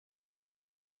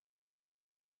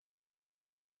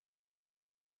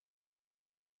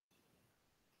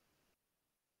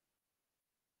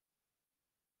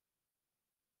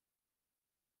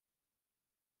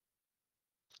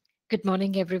Good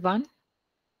morning, everyone.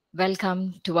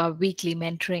 Welcome to our weekly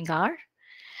mentoring hour.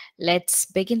 Let's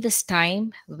begin this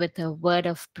time with a word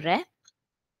of prayer.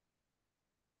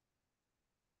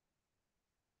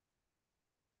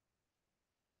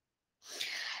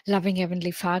 Loving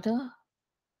Heavenly Father,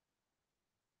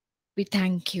 we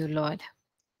thank you, Lord.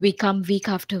 We come week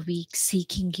after week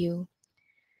seeking you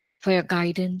for your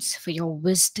guidance, for your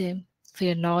wisdom, for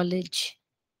your knowledge,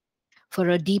 for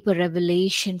a deeper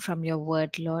revelation from your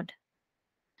word, Lord.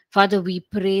 Father, we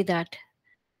pray that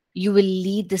you will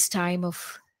lead this time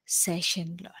of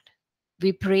session, Lord.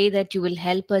 We pray that you will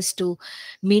help us to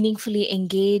meaningfully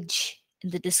engage in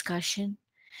the discussion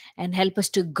and help us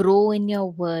to grow in your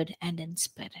word and in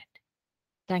spirit.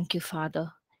 Thank you,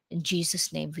 Father. In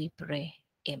Jesus' name we pray.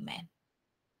 Amen.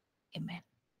 Amen.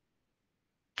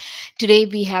 Today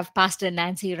we have Pastor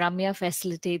Nancy Ramya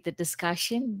facilitate the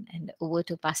discussion, and over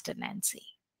to Pastor Nancy.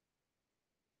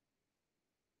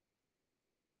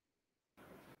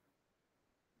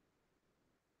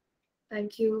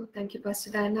 Thank you, Pastor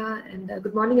Diana, and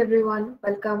good morning, everyone.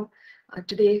 Welcome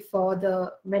today for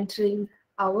the mentoring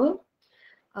hour.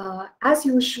 As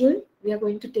usual, we are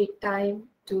going to take time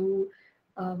to,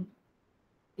 um,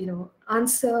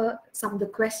 answer some of the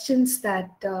questions that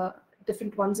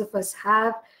different ones of us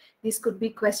have. These could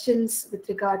be questions with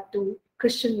regard to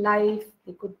Christian life.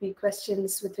 They could be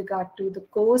questions with regard to the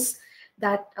course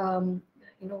that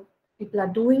people are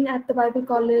doing at the Bible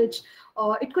College,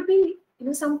 or it could be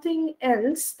something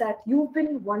else that you've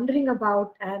been wondering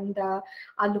about and are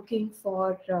looking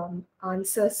for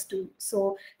answers to.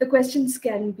 So the questions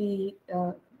can be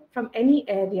from any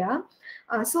area.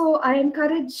 So I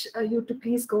encourage you to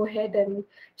please go ahead and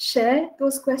share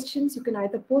those questions. You can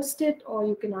either post it or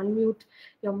you can unmute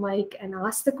your mic and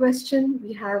ask the question.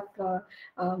 We have the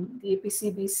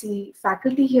APC BC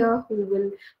faculty here who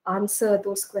will answer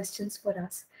those questions for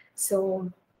us.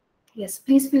 So yes,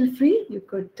 please feel free. You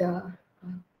could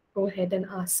go ahead and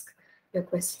ask your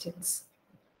questions.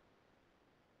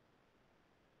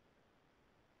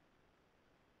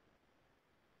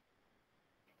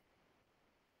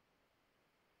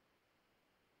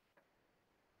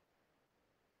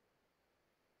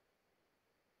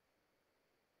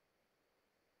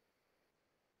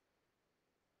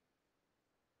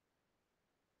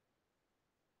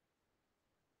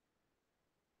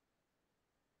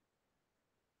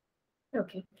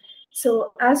 Okay,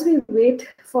 so as we wait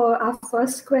for our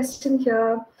first question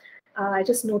here, I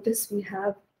just noticed we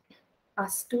have our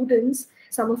students.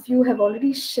 Some of you have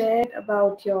already shared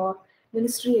about your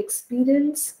ministry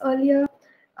experience earlier.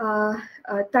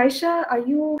 Taisha, are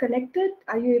you connected?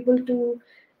 Are you able to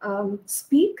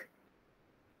speak?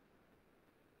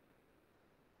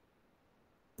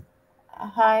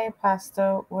 Hi,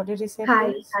 Pastor. What did you say,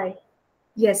 Hi, please? hi.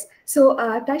 Yes. So,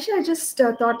 Taisha, I just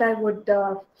thought I would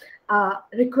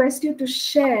request you to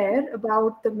share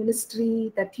about the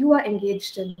ministry that you are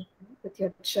engaged in with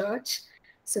your church.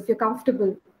 So, if you're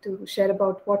comfortable to share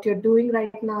about what you're doing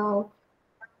right now.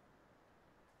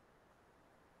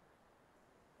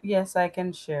 Yes, I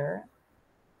can share.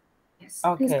 Yes,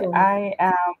 please Okay, go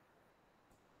ahead.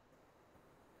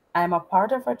 I'm a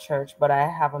part of a church, but I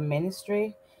have a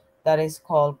ministry that is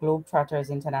called Globetrotters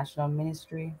International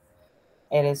Ministry.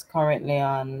 It is currently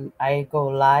on. I go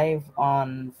live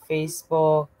on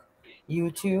Facebook,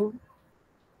 YouTube.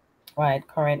 Right,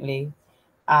 currently,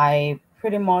 I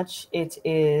pretty much it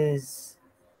is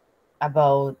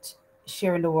about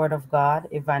sharing the word of God,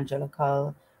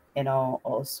 evangelical.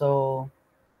 Also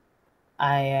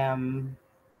I am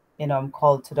I'm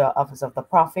called to the office of the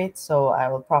prophet, so I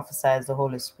will prophesy as the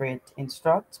Holy Spirit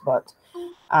instructs. But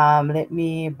let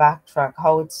me backtrack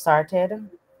how it started.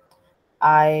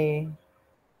 I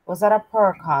was at a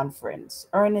prayer conference,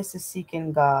 earnestly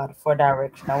seeking God for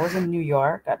direction. I was in New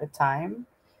York at the time.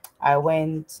 I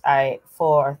went I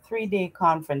for a 3 day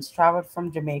conference, traveled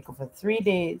from Jamaica for 3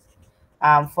 days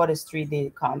for this 3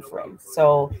 day conference.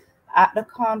 So at the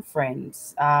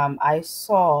conference,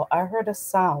 I heard a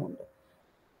sound,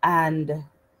 and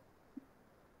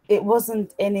it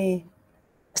wasn't any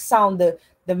sound.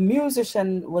 The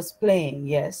musician was playing,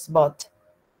 yes, but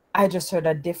I just heard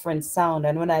a different sound.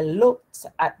 And when I looked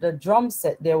at the drum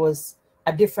set, there was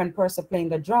a different person playing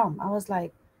the drum. I was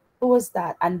like, who was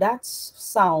that? And that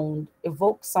sound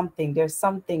evoked something. There's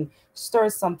something,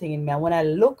 stirs something in me. And when I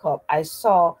look up, I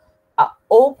saw an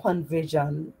open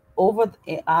vision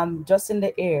just in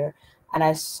the air, and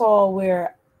I saw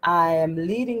where I am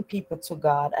leading people to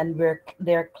God, and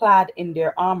they're clad in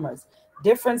their armors,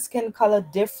 different skin color,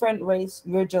 different race.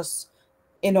 We're just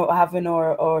having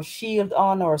our shield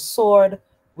on, or sword.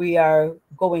 We are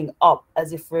going up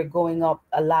as if we're going up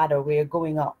a ladder. We're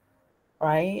going up.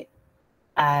 right?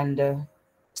 And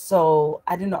so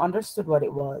I didn't understood what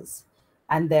it was,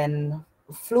 and then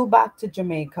flew back to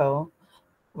Jamaica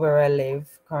where I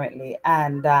live currently,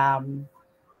 and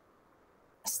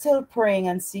still praying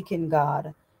and seeking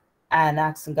God and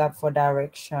asking God for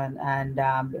direction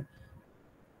and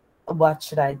what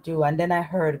should I do? And then I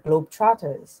heard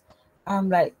Globetrotters. I'm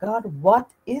like, God,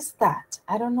 what is that?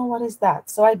 I don't know what is that.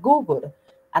 So I Googled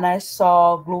and I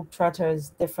saw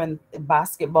Globetrotters, different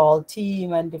basketball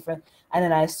team and different, and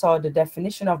then I saw the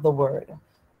definition of the word,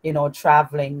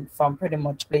 traveling from pretty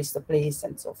much place to place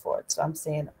and so forth. So I'm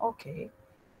saying, okay.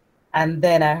 And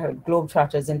then I heard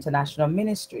Globetrotters International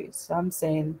Ministries. So I'm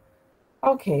saying,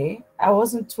 okay, I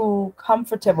wasn't too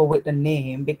comfortable with the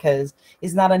name because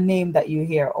it's not a name that you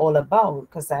hear all about.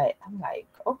 Because I'm like,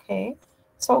 okay,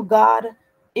 so God,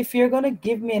 if you're gonna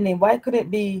give me a name, why could it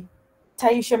be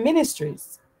Taisha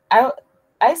Ministries? I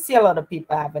I see a lot of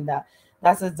people having that.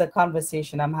 That's the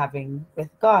conversation I'm having with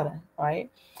God, right?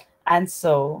 And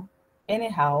so,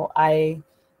 anyhow, I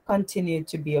continue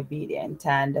to be obedient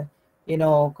and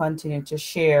continue to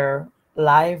share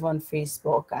live on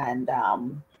Facebook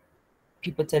and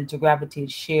people tend to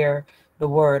gravitate, share the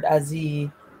word as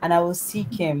he, and I will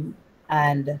seek him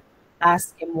and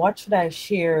ask him, what should I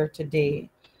share today?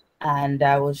 And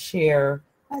I will share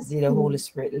as the Holy Mm.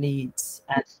 Spirit leads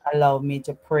and allow me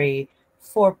to pray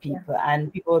for Yeah. people.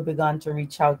 And people have begun to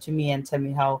reach out to me and tell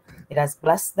me how it has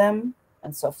blessed them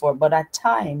and so forth. But at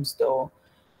times, though,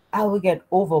 I would get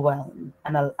overwhelmed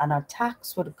and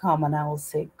attacks would come, and I will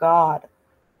say, God,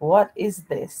 what is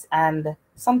this? And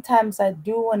sometimes I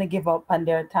do want to give up, and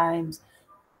there are times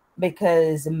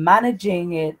because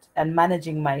managing it and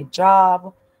managing my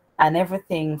job and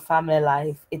everything, family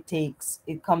life,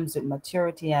 it comes with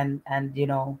maturity and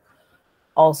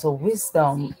also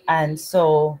wisdom. And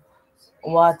so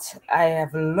what I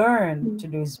have learned Mm. to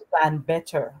do is plan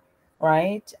better,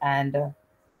 right? And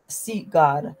seek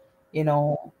God,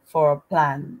 for a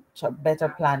plan, better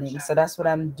planning. So that's what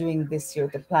I'm doing this year,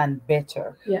 to plan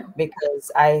better, Yeah.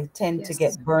 because I tend to Yes.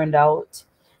 get burned out.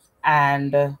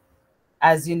 And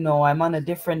as you know, I'm on a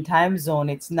different time zone.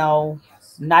 It's now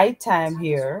nighttime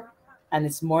here and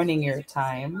it's morning your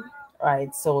time,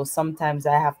 right? So sometimes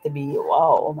I have to be,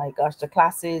 wow, oh my gosh, the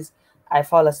classes, I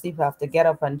fall asleep, I have to get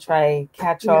up and try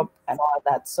catch Yeah. up and all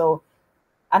that. So,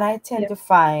 and I tend Yeah. to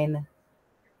find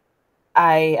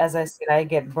as I said, I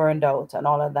get burned out and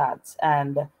all of that.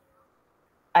 And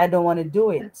I don't want to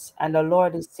do Yeah. it. And the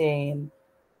Lord is saying,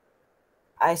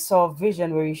 I saw a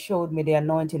vision where He showed me the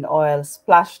anointing oil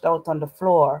splashed out on the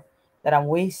floor, that I'm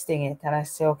wasting it. And I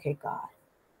say, okay, God,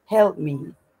 help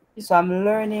me. Yeah. So I'm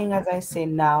learning, as I say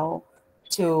now,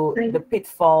 to the Thank.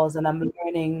 pitfalls, and I'm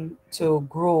learning to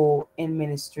grow in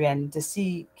ministry and to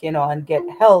seek, and get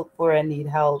help where I need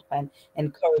help and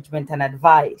encouragement and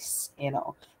advice,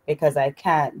 because I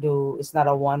can't do, it's not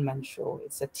a one-man show,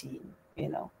 it's a team.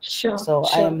 Sure. So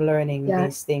I Sure. am learning Yeah.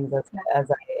 these things Yeah.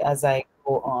 as I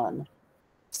go on.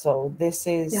 So this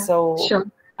is Yeah. so Sure.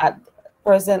 at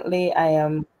presently I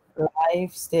am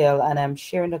live still, and I'm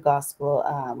sharing the gospel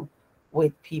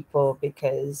with people,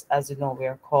 because as you know we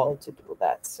are called to do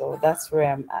that. So that's where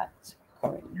I'm at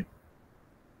currently.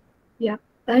 Yeah.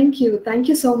 Thank you. Thank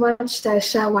you so much,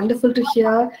 Tasha. Wonderful to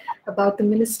hear about the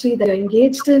ministry that you're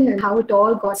engaged in and how it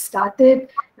all got started.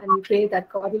 And we pray that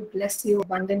God will bless you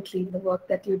abundantly in the work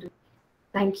that you do.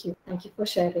 Thank you. Thank you for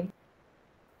sharing.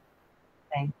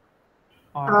 Thank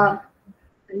all Uh, right.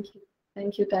 Thank you.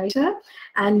 Thank you, Taisha.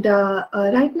 And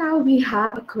right now we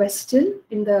have a question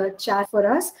in the chat for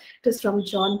us. It is from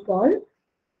John Paul.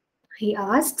 He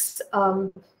asks,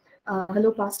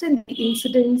 hello, Pastor, in the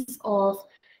incidents of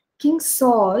King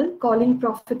Saul calling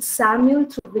Prophet Samuel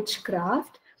through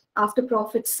witchcraft after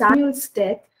Prophet Samuel's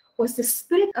death, was the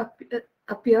spirit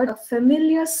appeared a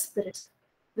familiar spirit?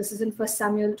 This is in 1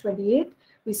 Samuel 28.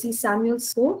 We see Samuel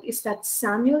spoke. Is that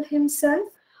Samuel himself?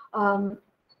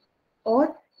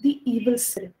 Or the evil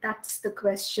spirit? That's the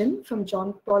question from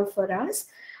John Paul for us.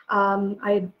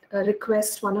 I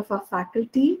request one of our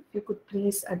faculty, if you could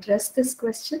please address this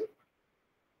question.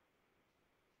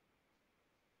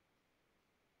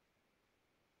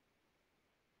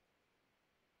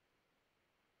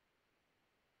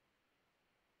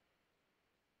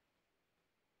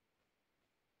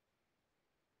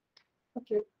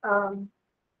 Okay.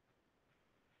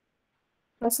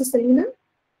 Pastor Selena,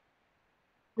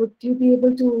 would you be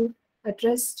able to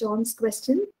address John's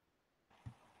question?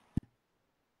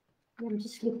 I'm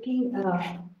just looking.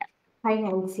 Hi,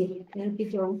 Nancy. Thank you,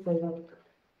 John, for your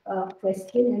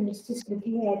question. I'm just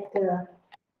looking at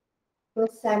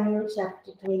First Samuel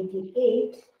chapter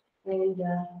 28, and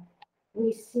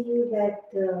we see that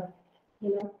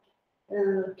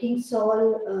King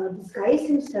Saul disguised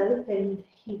himself and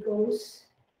he goes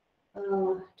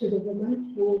to the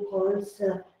woman who calls,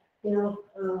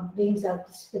 brings out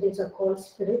the spirits or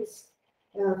calls spirits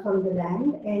from the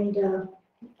land, and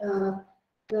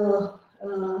the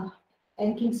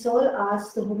and King Saul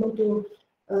asks the woman to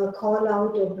call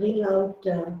out or bring out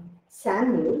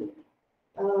Samuel,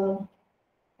 uh,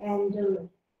 and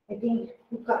I think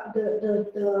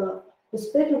the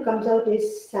spirit who comes out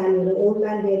is Samuel, the old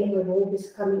man wearing a robe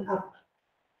is coming up.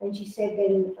 And she said,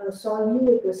 then Saul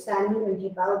knew it was Samuel, and he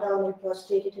bowed down and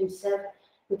prostrated himself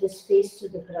with his face to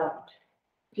the ground.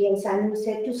 Okay, and Samuel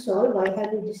said to Saul, why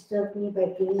have you disturbed me by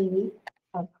bringing me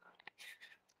up?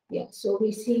 Yeah, so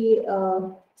we see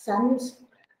Samuel's.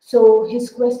 So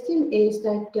his question is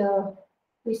that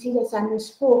we see that Samuel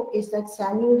spoke, is that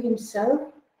Samuel himself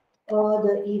or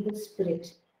the evil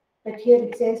spirit? But here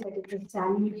it says that it was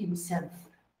Samuel himself.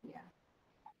 Yeah,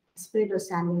 the spirit of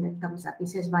Samuel that comes up. He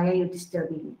says, why are you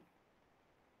disturbing me?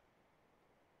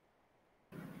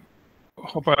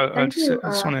 Hope I Thank just, you. I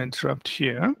just want to interrupt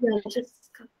here. Yeah,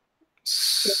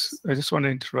 I just want to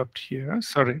interrupt here.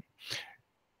 Sorry.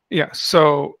 Yeah.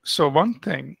 So one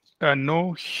thing,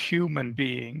 no human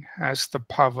being has the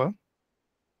power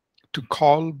to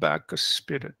call back a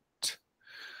spirit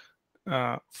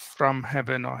from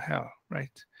heaven or hell,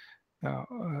 right?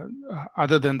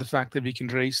 Other than the fact that we can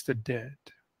raise the dead,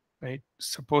 right?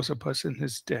 Suppose a person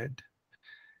is dead.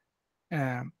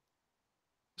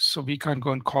 So we can't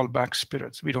go and call back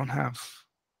spirits. We don't have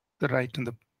the right and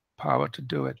the power to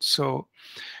do it. So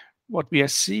what we are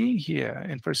seeing here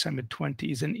in 1 Samuel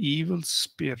 20 is an evil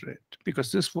spirit,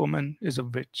 because this woman is a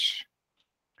witch.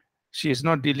 She is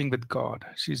not dealing with God.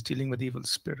 She's dealing with evil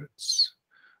spirits.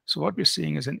 So what we're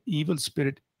seeing is an evil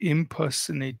spirit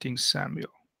impersonating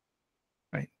Samuel,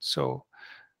 right? So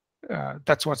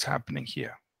that's what's happening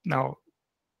here. Now,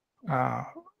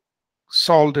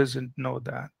 Saul doesn't know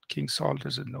that. King Saul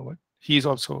doesn't know it. He's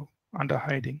also under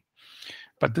hiding.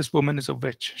 But this woman is a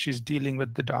witch. She's dealing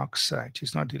with the dark side.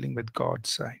 She's not dealing with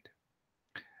God's side.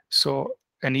 So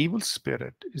an evil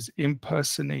spirit is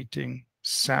impersonating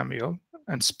Samuel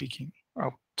and speaking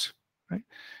out, right?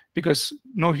 Because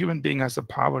no human being has the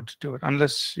power to do it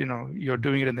unless you're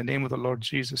doing it in the name of the Lord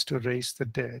Jesus to raise the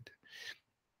dead.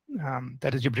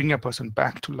 That is, you bring a person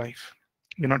back to life.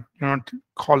 You're not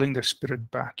calling their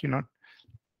spirit back. You're not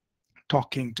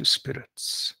talking to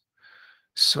spirits.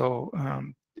 So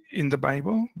in the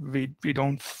Bible, we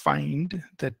don't find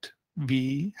that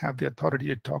we have the authority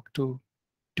to talk to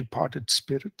departed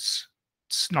spirits.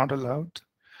 It's not allowed.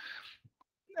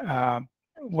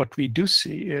 What we do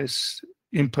see is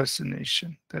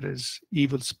impersonation. That is,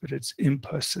 evil spirits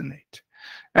impersonate.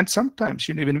 And sometimes,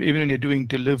 even when you're doing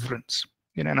deliverance,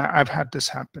 and I've had this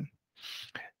happen.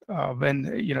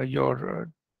 When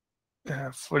you're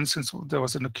for instance, there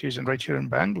was an occasion right here in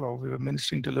Bangalore. We were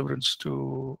ministering deliverance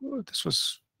to, this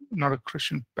was not a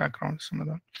Christian background, some of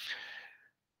them.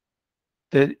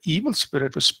 The evil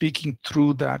spirit was speaking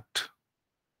through that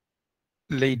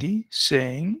lady,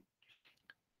 saying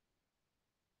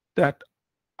that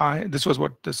this was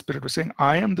what the spirit was saying,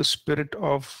 I am the spirit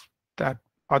of that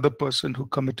other person who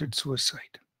committed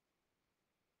suicide.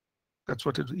 That's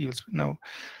what it is. Now,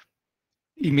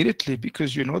 immediately,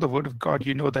 because you know the word of God,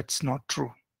 you know that's not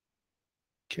true.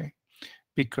 Okay.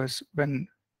 Because when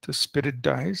the spirit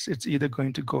dies, it's either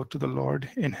going to go to the Lord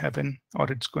in heaven, or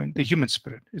the human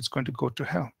spirit, it's going to go to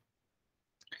hell.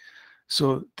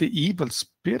 So the evil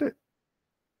spirit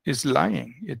is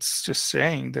lying. It's just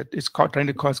saying that it's trying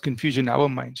to cause confusion in our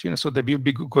minds, so that we'll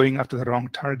be going after the wrong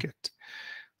target.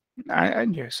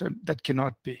 And yes, so that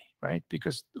cannot be, right?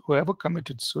 Because whoever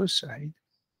committed suicide,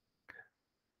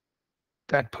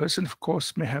 that person, of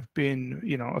course, may have been,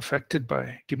 affected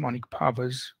by demonic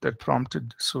powers that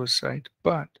prompted suicide,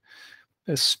 but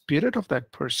the spirit of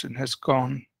that person has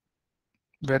gone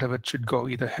wherever it should go,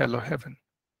 either hell or heaven.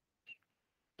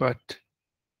 But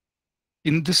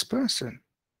in this person,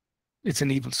 it's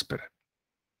an evil spirit.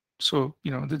 So,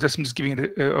 I'm just giving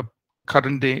it a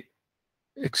current day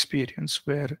experience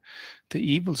where the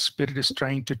evil spirit is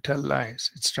trying to tell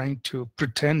lies. It's trying to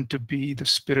pretend to be the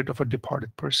spirit of a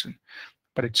departed person,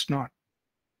 but it's not.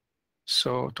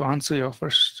 So to answer your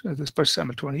this 1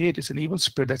 Samuel 28 is an evil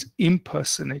spirit that's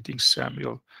impersonating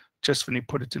Samuel, just when you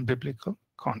put it in biblical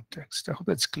context. I hope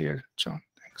that's clear, John.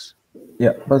 Thanks.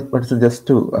 Yeah, but so just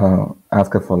to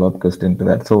ask a follow-up question to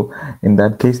that. So in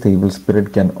that case, the evil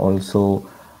spirit can also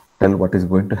tell what is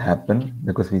going to happen,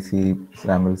 because we see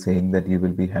Samuel saying that you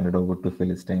will be handed over to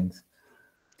Philistines.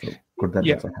 So could that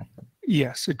also happen?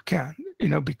 Yes, it can,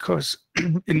 because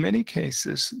in many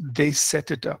cases, they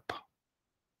set it up.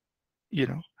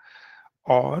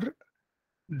 or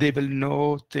they will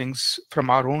know things from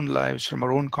our own lives, from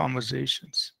our own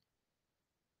conversations.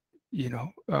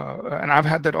 And I've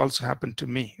had that also happen to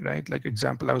me, right? Like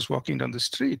example, I was walking down the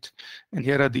street, and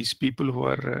here are these people who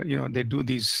are, they do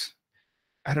these,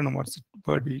 I don't know what's the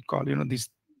word we call, these,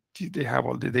 they have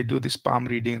all, they do this palm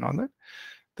reading and all that.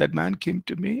 That man came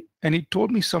to me and he told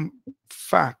me some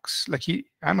facts. Like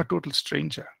I'm a total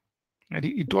stranger. And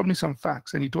he told me some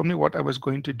facts, and he told me what I was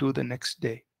going to do the next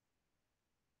day.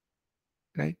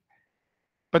 Right.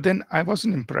 But then I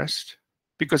wasn't impressed,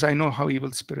 because I know how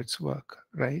evil spirits work,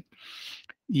 right?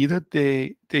 Either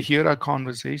they hear our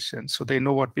conversation, so they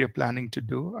know what we are planning to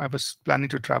do. I was planning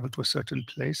to travel to a certain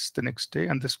place the next day,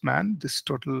 and this man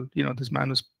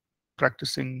was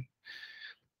practicing,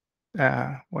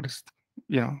 they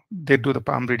do the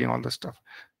palm reading, all this stuff.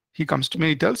 He comes to me,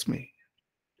 he tells me.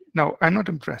 Now, I'm not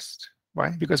impressed.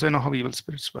 Why? Because I know how evil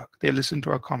spirits work. They listen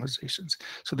to our conversations.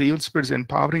 So the evil spirit is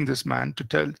empowering this man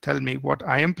to tell me what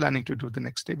I am planning to do the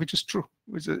next day, which is true.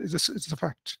 It's a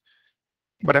fact.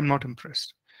 But I'm not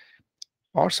impressed.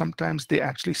 Or sometimes they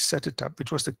actually set it up,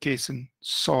 which was the case in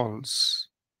Saul's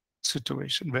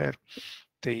situation, where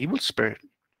the evil spirit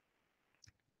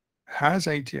has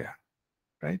idea,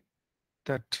 right?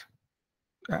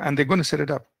 And they're going to set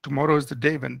it up. Tomorrow is the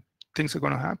day when things are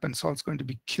going to happen. Saul's going to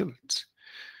be killed.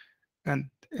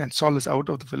 And Saul is out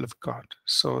of the will of God.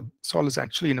 So Saul is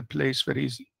actually in a place where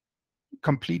he's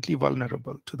completely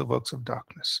vulnerable to the works of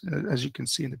darkness, as you can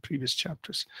see in the previous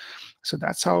chapters. So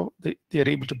that's how they are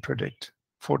able to predict,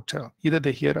 foretell. Either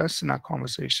they hear us in our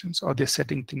conversations, or they're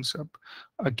setting things up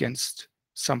against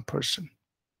some person.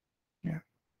 Yeah.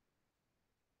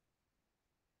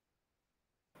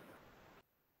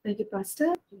 Thank you,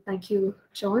 Pastor. Thank you,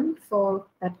 John, for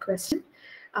that question.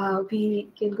 We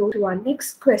can go to our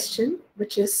next question,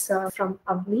 which is from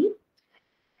Avni.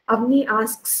 Avni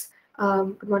asks,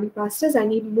 good morning, pastors. I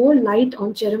need more light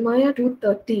on Jeremiah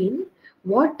 2:13.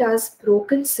 What does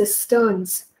broken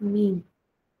cisterns mean?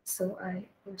 So I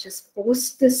will just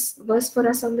post this verse for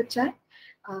us on the chat.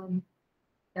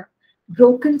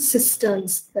 Broken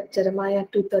cisterns that Jeremiah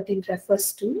 2:13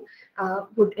 refers to.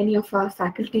 Would any of our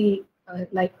faculty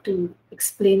like to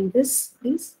explain this,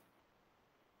 please?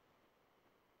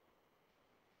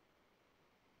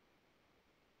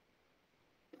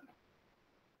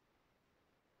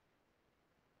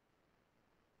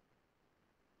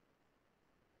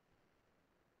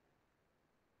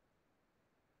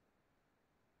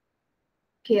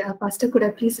 Okay, Pastor, could I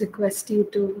please request you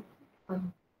to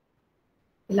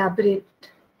elaborate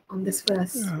on this for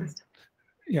us?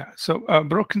 Yeah, so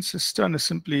broken cistern is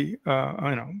simply,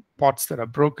 pots that are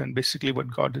broken. Basically,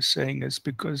 what God is saying is,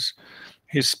 because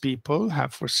his people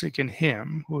have forsaken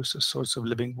him, who is the source of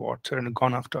living water, and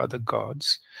gone after other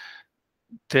gods,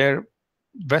 their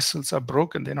vessels are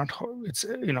broken. They're not, it's,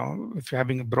 if you're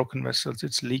having a broken vessels,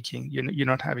 it's leaking, you're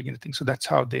not having anything. So that's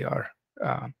how they are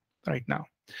right now.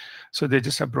 So they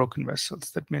just have broken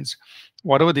vessels. That means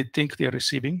whatever they think they are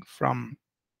receiving from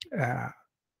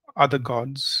other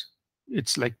gods,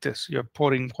 it's like this: you're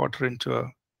pouring water into a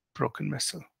broken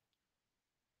vessel.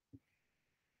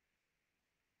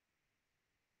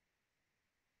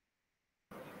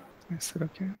 Is that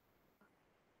okay?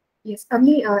 Yes,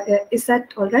 Avni, is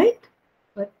that all right?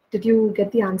 Did you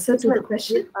get the answer to the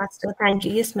question? Pastor, thank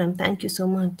you. Yes, ma'am. Thank you so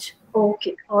much.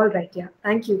 Okay, all right. Yeah,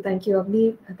 thank you,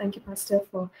 Avni. Thank you, Pastor,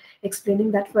 for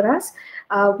explaining that for us.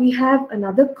 We have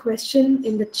another question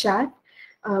in the chat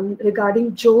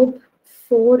regarding Job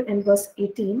 4 and verse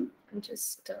 18. I'm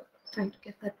just trying to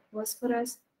get that verse for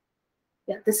us.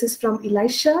 Yeah, this is from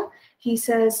Elisha. He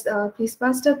says, please,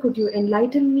 Pastor, could you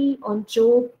enlighten me on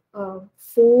Job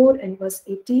 4 and verse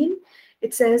 18?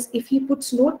 It says, if he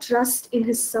puts no trust in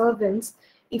his servants,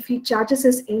 if he charges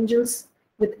his angels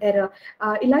with error.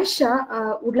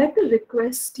 Elisha, would like to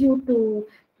request you to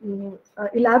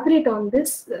elaborate on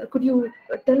this. Could you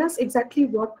tell us exactly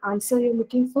what answer you're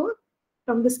looking for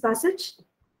from this passage?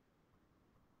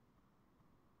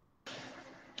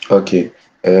 Okay.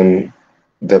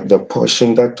 The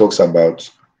portion that talks about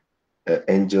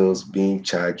angels being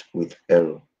charged with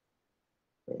error.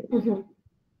 Mm-hmm.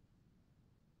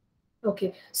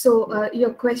 Okay, so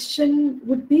your question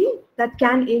would be that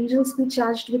can angels be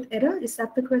charged with error? Is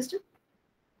that the question?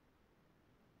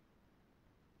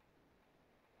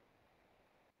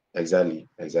 Exactly.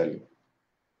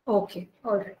 Okay,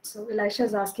 all right. So Elisha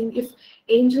is asking if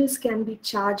angels can be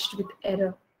charged with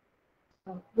error.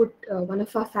 Would one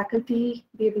of our faculty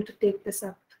be able to take this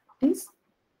up, please?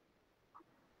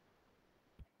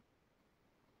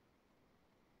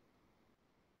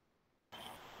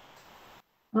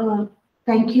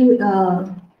 Thank you,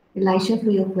 Elisha, for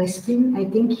your question. I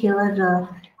think here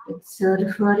it's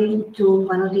referring to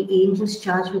one of the angels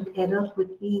charged with error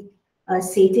could be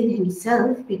Satan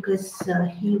himself, because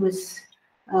he was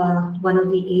one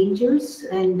of the angels,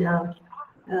 and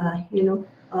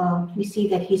we see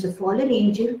that he's a fallen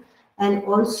angel, and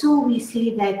also we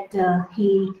see that there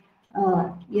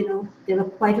were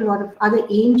quite a lot of other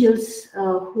angels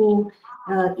who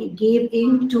gave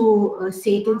in to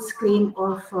Satan's claim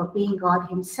of being God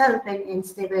himself, and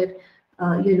hence they were,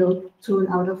 thrown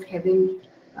out of heaven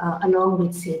along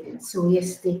with Satan. So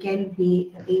yes, they can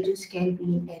be, angels can be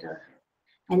in error.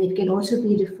 And it can also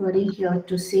be referring here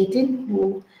to Satan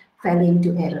who fell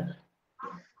into error.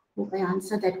 Hope I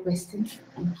answered that question.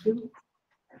 Thank you.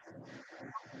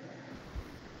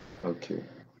 Okay.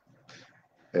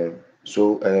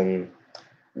 So,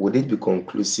 would it be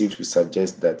conclusive to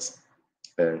suggest that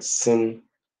sin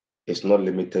is not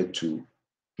limited to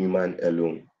human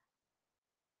alone?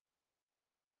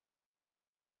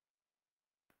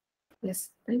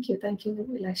 Yes, thank you,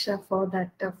 Elisha, for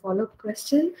that follow-up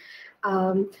question.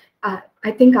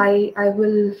 I think I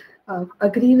will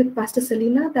agree with Pastor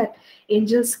Selena that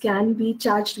angels can be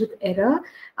charged with error.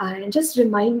 And just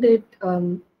reminded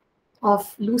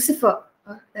of Lucifer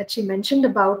that she mentioned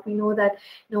about. We know that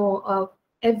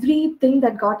everything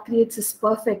that God creates is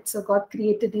perfect. So God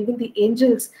created even the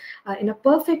angels in a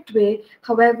perfect way.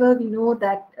 However, we know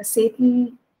that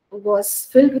Satan was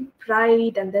filled with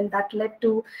pride, and then that led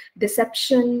to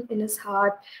deception in his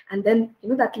heart, and then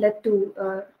that led to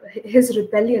his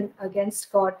rebellion against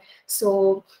God.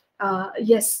 So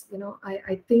yes,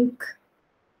 I think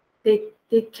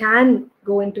they can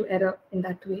go into error in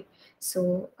that way.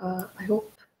 So I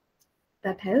hope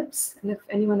that helps. And if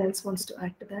anyone else wants to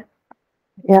add to that.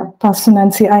 Yeah, Pastor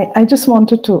Nancy, I just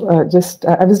wanted to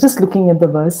I was just looking at the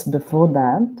verse before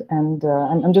that, and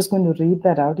I'm just going to read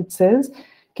that out. It says,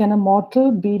 "Can a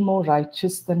mortal be more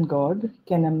righteous than God?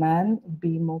 Can a man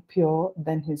be more pure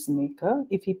than his maker?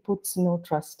 If he puts no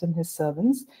trust in his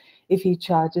servants, if he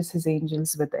charges his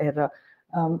angels with error."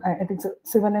 I think so.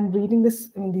 So when I'm reading this,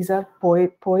 I mean, these are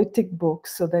poetic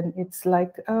books, so then it's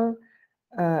like a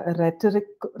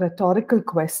rhetorical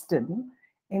question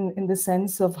in the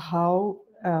sense of how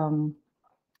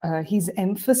he's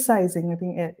emphasizing. I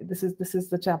think this is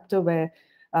the chapter where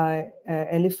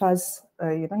Eliphaz,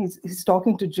 he's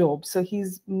talking to Job, so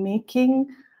he's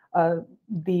making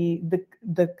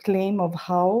the claim of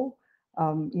how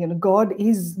God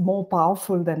is more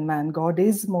powerful than man, God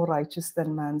is more righteous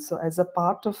than man. So as a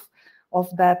part of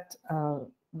that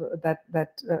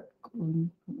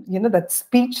that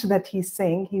speech that he's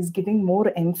saying, he's giving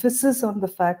more emphasis on the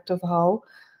fact of how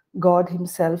God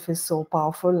himself is so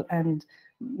powerful and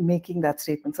making that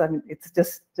statement. So I mean, it's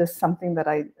just something that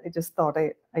I just thought.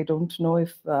 I don't know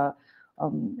if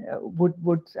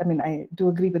would I mean, I do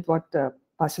agree with what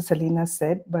Pastor Selena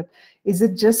said, but is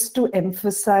it just to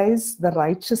emphasize the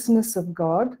righteousness of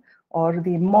God or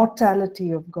the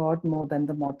immortality of God more than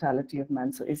the mortality of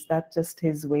man? So is that just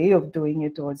his way of doing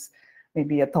it, or was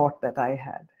maybe a thought that I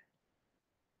had?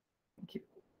 Thank you.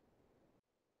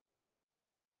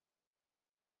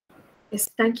 Yes,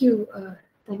 thank you.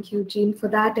 Thank you, Jean, for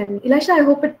that. And Elisha, I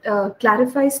hope it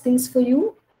clarifies things for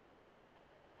you.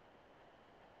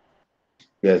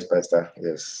 Yes, Pastor.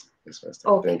 Yes, Pastor.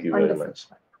 Okay, thank you wonderful. very much.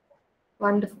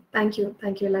 Wonderful. Thank you,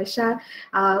 Elisha.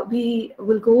 We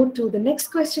will go to the next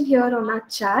question here on our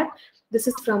chat. This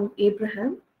is from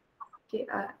Abraham. Okay,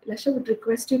 Elisha would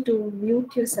request you to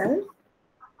mute yourself,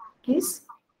 please.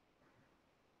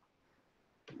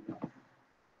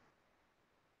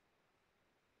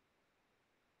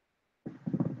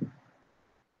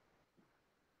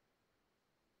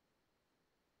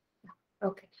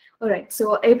 Okay. All right.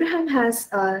 So Abraham has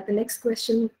the next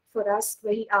question for us,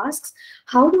 where he asks,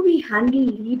 how do we handle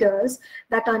leaders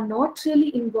that are not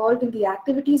really involved in the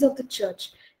activities of the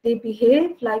church? They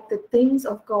behave like the things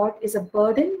of God is a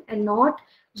burden and not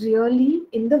really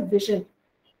in the vision.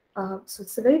 So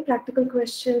it's a very practical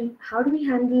question. How do we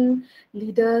handle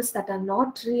leaders that are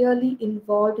not really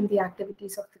involved in the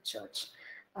activities of the church?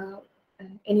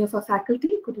 Any of our faculty,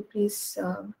 could you please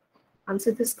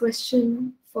answer this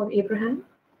question for Abraham?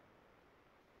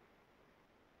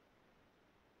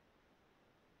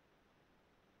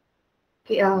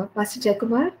 Okay, Pastor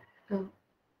Jayakumar, I'd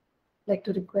like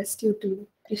to request you to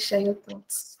please share your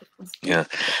thoughts. Yeah,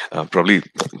 probably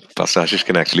Pastor Ashish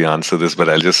can actually answer this, but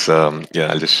I'll just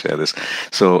I'll just share this.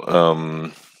 So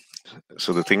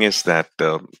so the thing is that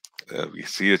we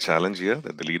see a challenge here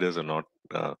that the leaders are not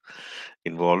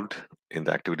involved in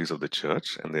the activities of the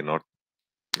church, and they're not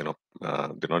they're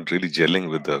not really gelling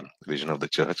with the vision of the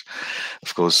church.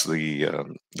 Of course, the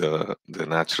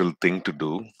natural thing to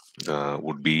do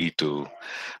would be to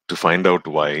find out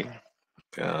why,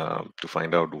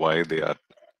 they are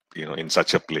in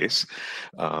such a place.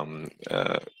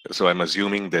 So I'm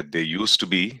assuming that they used to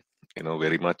be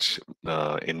very much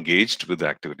engaged with the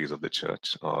activities of the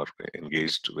church, or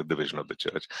engaged with the vision of the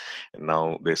church, and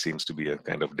now there seems to be a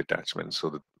kind of detachment.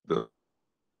 So the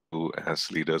as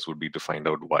leaders would be to find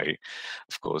out why.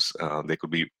 Of course, there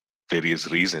could be various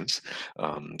reasons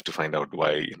to find out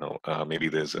why. Maybe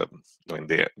there's when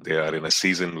they are in a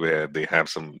season where they have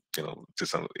some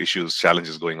just some issues,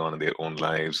 challenges going on in their own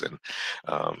lives, and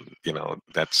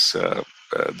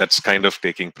that's kind of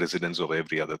taking precedence over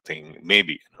every other thing,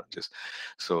 maybe. Just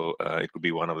so it could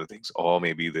be one of the things. Or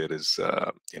maybe there is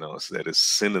there is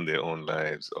sin in their own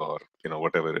lives, or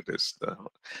whatever it is.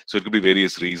 So it could be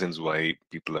various reasons why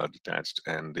people are detached,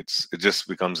 and it just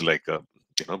becomes like a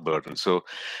burden. So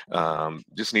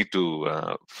just need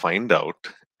to find out,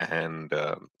 and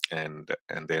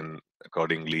then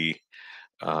accordingly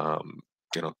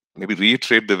maybe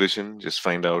reiterate the vision, just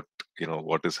find out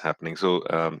what is happening. So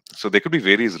so there could be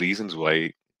various reasons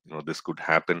why this could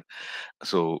happen.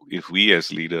 So if we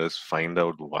as leaders find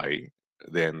out why,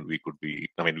 then we could be,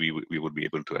 we would be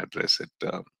able to address it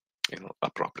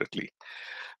appropriately,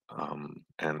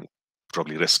 and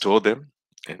probably restore them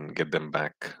and get them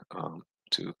back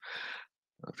to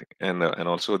and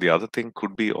also the other thing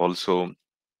could be also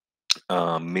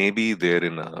maybe they're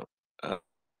in a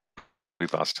maybe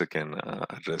pastor can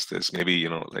address this. Maybe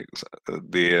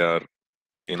they are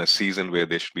in a season where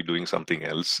they should be doing something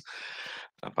else.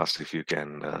 Pastor, if you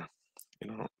can you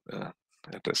know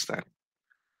address that.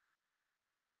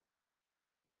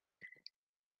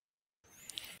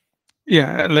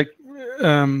 Yeah, like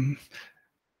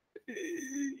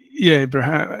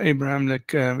Abraham,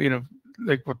 like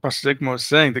like what Pastor Zygmunt was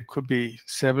saying, there could be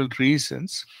several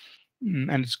reasons,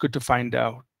 and it's good to find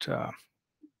out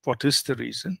what is the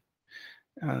reason.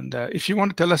 And if you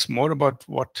want to tell us more about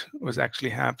what was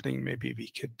actually happening, maybe we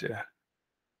could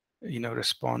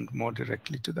respond more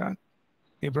directly to that.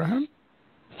 Abraham?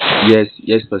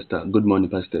 Yes, Pastor. Good morning,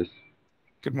 pastors.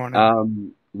 Good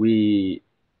morning.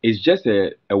 It's just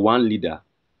a one leader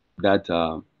that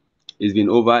it's been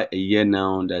over a year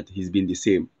now that he's been the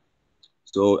same.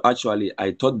 So actually,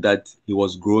 I thought that he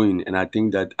was growing, and I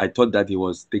thought that he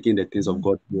was taking the things of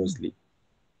God seriously.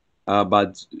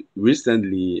 But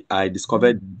recently, I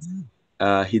discovered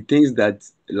he thinks that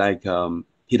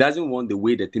he doesn't want the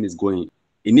way the thing is going.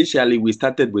 Initially, we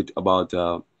started with about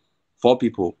 4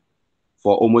 people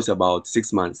for almost about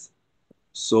 6 months.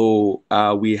 So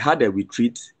we had a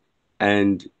retreat,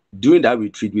 and during that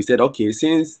retreat, we said, okay,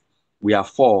 since we are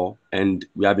 4 and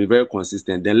we have been very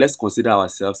consistent, then let's consider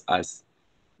ourselves as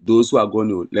those who are going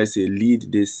to, let's say,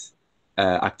 lead this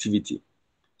activity.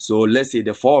 So let's say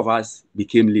the 4 of us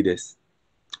became leaders,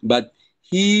 but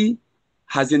he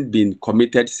hasn't been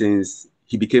committed since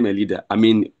he became a leader. I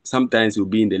mean, sometimes he'll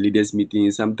be in the leaders meeting,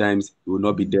 sometimes he will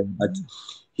not be there, but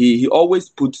he always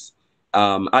puts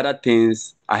other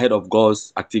things ahead of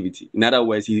God's activity. In other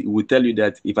words, he will tell you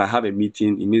that if I have a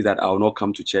meeting, it means that I will not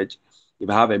come to church. If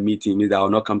I have a meeting, it means that I will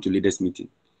not come to leaders meeting.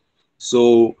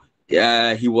 So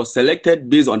he was selected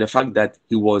based on the fact that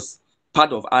he was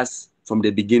part of us from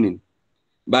the beginning.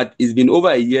 But it's been over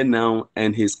a year now,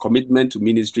 and his commitment to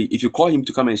ministry, if you call him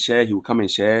to come and share, he will come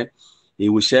and share. He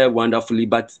will share wonderfully.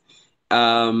 But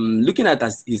looking at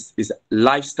his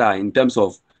lifestyle in terms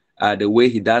of the way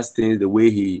he does things, the way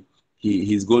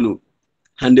he's going to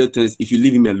handle things, if you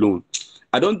leave him alone,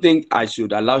 I don't think I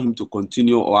should allow him to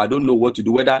continue, or I don't know what to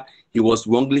do, whether he was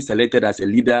wrongly selected as a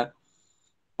leader,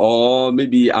 or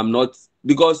maybe I'm not,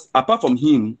 because apart from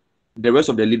him, the rest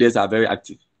of the leaders are very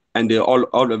active, and they all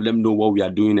of them know what we are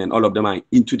doing, and all of them are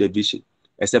into the vision,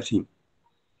 except him.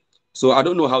 So I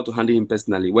don't know how to handle him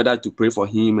personally, whether to pray for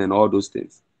him and all those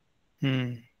things.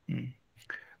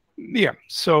 Yeah.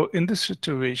 So in this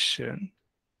situation,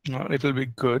 it will be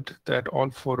good that all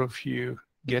 4 of you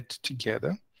get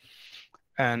together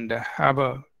and have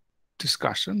a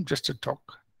discussion, just a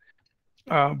talk,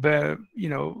 where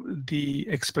the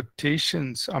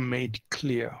expectations are made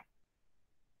clear.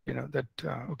 That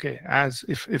okay, as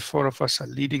if 4 of us are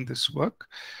leading this work,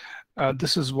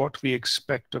 this is what we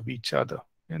expect of each other,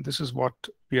 and this is what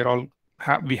we are all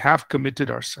we have committed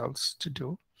ourselves to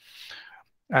do.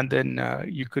 And then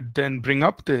you could then bring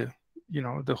up the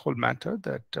the whole matter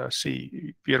that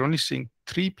see, we are only seeing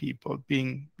 3 people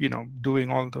being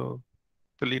doing all the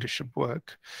leadership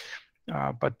work,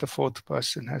 but the fourth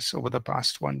person has, over the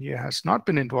past 1 year, has not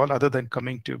been involved other than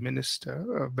coming to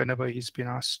minister whenever he's been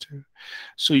asked to.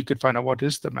 So you could find out what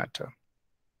is the matter.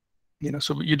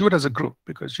 So you do it as a group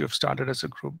because you have started as a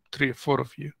group, 3 or 4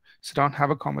 of you. Sit down,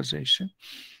 have a conversation.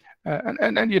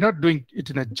 And you're not doing it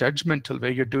in a judgmental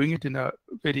way. You're doing it in a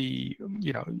very,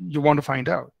 you want to find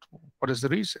out what is the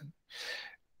reason.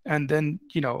 And then,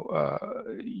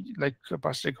 like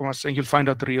Pastor Ekam was saying, you'll find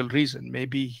out the real reason.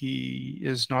 Maybe he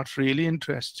is not really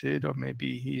interested, or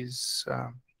maybe he's,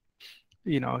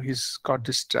 he's got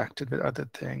distracted with other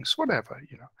things, whatever,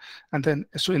 And then,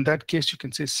 so in that case, you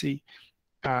can say, see,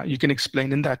 you can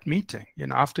explain in that meeting,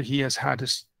 after he has had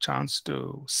his chance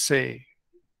to say,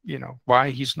 why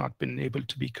he's not been able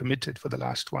to be committed for the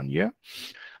last 1 year,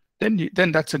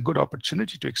 then that's a good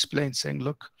opportunity to explain, saying,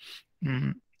 look,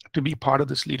 to be part of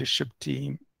this leadership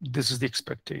team, this is the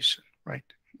expectation, right?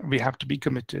 We have to be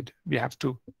committed. We have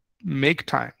to make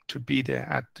time to be there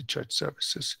at the church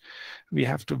services. We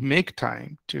have to make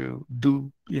time to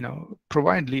do,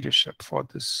 provide leadership for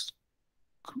this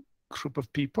group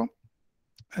of people.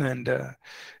 And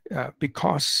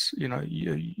because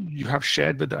you have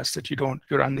shared with us that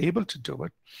you're unable to do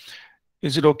it,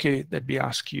 is it okay that we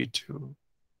ask you to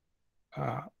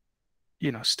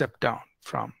step down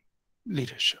from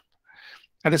leadership?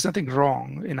 And there's nothing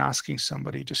wrong in asking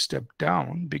somebody to step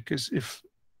down, because if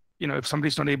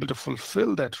somebody's not able to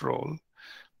fulfill that role,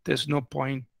 there's no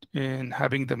point in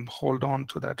having them hold on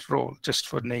to that role just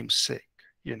for name's sake.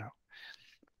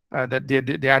 That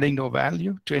they're adding no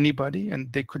value to anybody,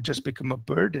 and they could just become a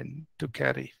burden to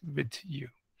carry with you.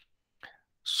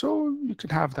 So you can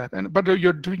have that, but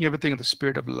you're doing everything in the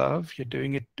spirit of love. You're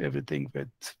doing everything with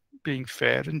being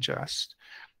fair and just.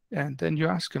 And then you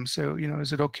ask him, so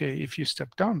is it okay if you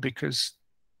step down, because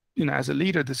as a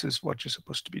leader, this is what you're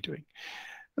supposed to be doing.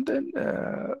 And then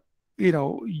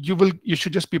you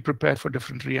should just be prepared for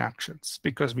different reactions,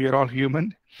 because we are all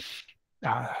human.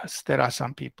 There are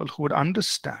some people who would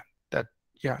understand that,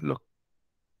 yeah, look,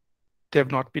 they've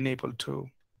not been able to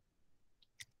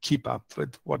keep up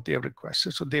with what they have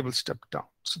requested, so they will step down.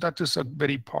 So that is a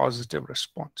very positive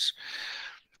response.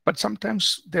 But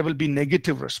sometimes there will be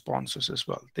negative responses as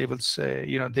well. They will say,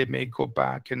 they may go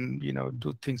back and,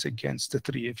 do things against the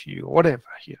 3 of you, or whatever,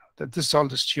 that this is all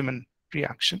just human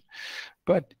reaction.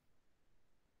 But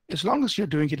as long as you're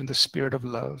doing it in the spirit of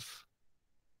love,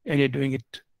 and you're doing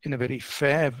it in a very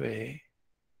fair way,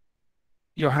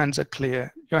 your hands are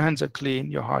clear, your hands are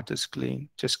clean, your heart is clean.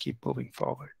 Just keep moving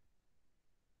forward.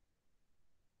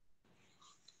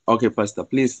 Okay, Pastor,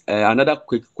 please, another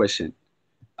quick question.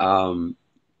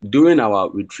 During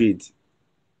our retreat,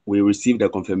 we received a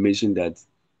confirmation that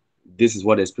this is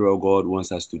what the Spirit of God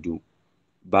wants us to do.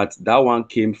 But that one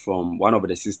came from one of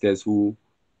the sisters who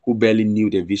barely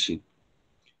knew the vision.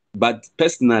 But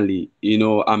personally,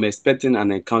 I'm expecting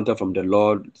an encounter from the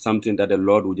Lord, something that the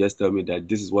Lord will just tell me that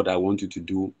this is what I want you to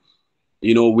do.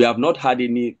 We have not had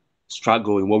any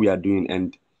struggle in what we are doing.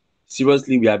 And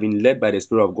seriously, we have been led by the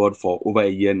Spirit of God for over a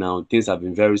year now. Things have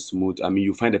been very smooth. I mean,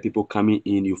 you find the people coming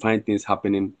in, you find things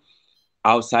happening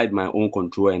outside my own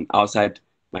control and outside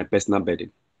my personal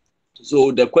burden.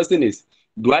 So the question is,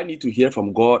 do I need to hear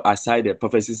from God aside the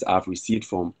prophecies I've received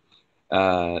from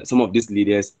some of these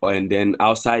leaders, and then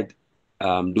outside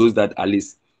those that at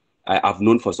least I've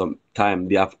known for some time,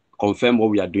 they have confirmed what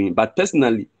we are doing? But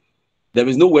personally, there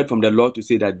is no word from the Lord to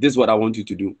say that this is what I want you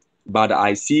to do. But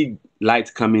I see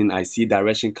light coming, I see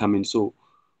direction coming. So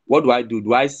what do I do?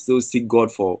 Do I still seek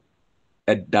God for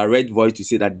a direct voice to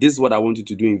say that this is what I want you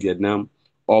to do in Vietnam?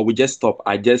 Or we just stop?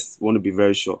 I just want to be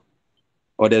very sure.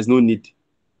 Or there's no need?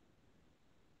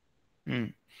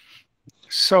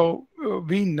 So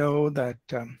we know that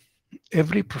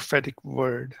every prophetic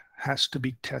word has to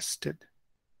be tested,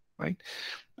 right?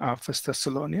 1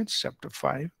 Thessalonians chapter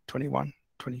 5, 21,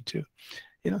 22.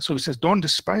 So it says, don't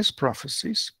despise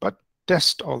prophecies, but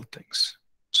test all things.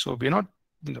 So we're not,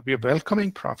 we're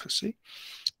welcoming prophecy,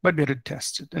 but we're to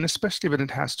test it. And especially when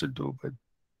it has to do with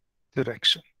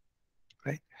direction,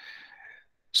 right?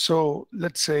 So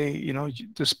let's say,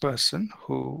 this person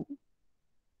who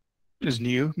is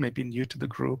new, maybe new to the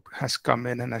group, has come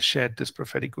in and has shared this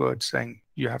prophetic word saying,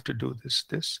 you have to do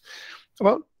this.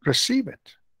 Well, receive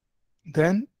it.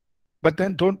 But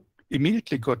then don't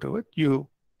immediately go to it. You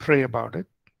pray about it,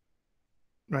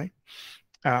 right?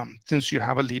 Since you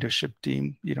have a leadership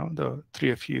team, the 3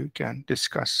 of you can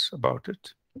discuss about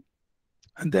it.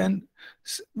 And then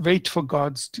wait for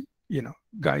God's,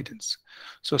 guidance.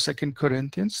 So 2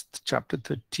 Corinthians chapter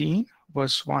 13,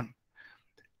 verse 1.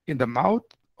 In the mouth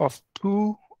of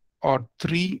 2 or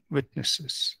 3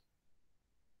 witnesses,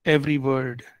 every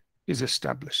word is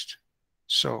established.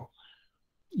 So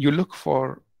you look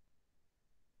for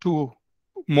two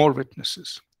more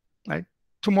witnesses, right?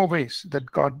 Two more ways that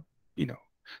God,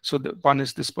 so the one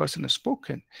is this person has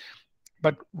spoken,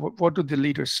 but what do the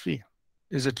leaders feel?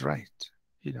 Is it right?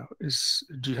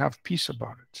 Do you have peace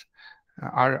about it?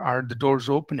 Are the doors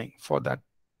opening for that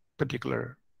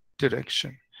particular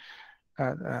direction?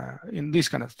 In these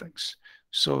kind of things.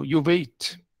 So you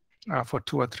wait for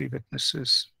two or three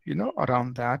witnesses,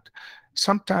 around that.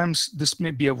 Sometimes this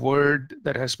may be a word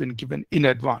that has been given in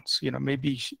advance.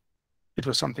 Maybe it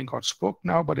was something God spoke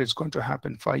now, but it's going to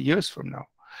happen 5 years from now.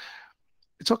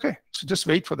 It's okay. So just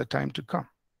wait for the time to come.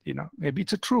 Maybe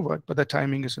it's a true word, but the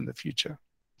timing is in the future.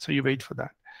 So you wait for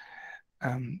that.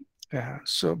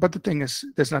 But the thing is,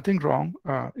 there's nothing wrong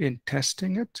in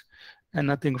testing it, and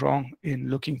nothing wrong in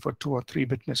looking for two or three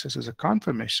witnesses as a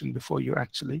confirmation before you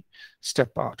actually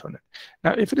step out on it.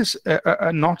 Now, if it is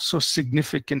a not so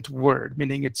significant word,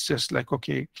 meaning it's just like,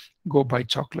 okay, go buy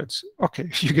chocolates. Okay,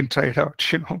 you can try it out,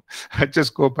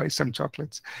 just go buy some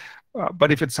chocolates. But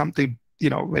if it's something,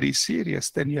 very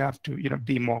serious, then you have to,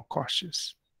 be more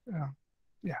cautious. Yeah.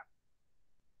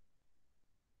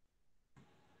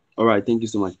 All right. Thank you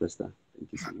so much, Pastor.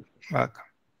 Thank you so much. Welcome.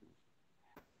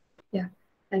 Yeah.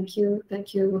 Thank you,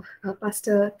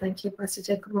 Pastor. Thank you, Pastor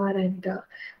Jayakumar and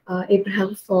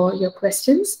Abraham, for your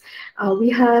questions. We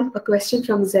have a question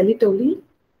from Zelly Toli.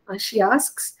 She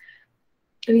asks,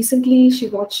 recently she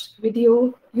watched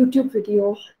YouTube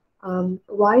video,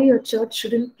 why your church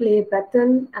shouldn't play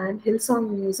Bethel and Hillsong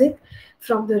music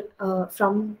from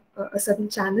a certain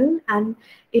channel, and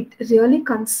it really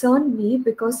concerned me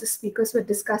because the speakers were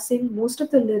discussing most of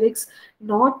the lyrics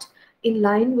not in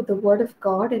line with the word of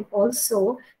God, and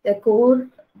also their core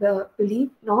belief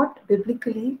not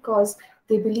biblically, because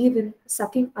they believe in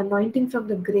sucking anointing from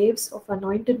the graves of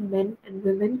anointed men and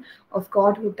women of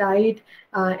God who died,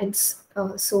 and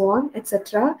so on,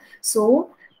 etc.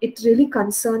 So it really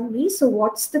concerned me. So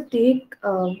what's the take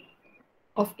of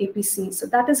APC? So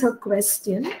that is her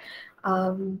question.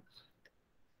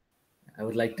 I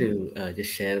would like to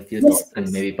just share a few Yes, thoughts, and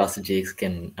please. maybe Pastor Jakes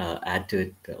can add to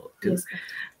it too. Yes.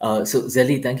 So,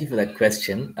 Zelly, thank you for that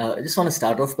question. I just want to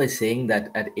start off by saying that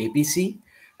at APC,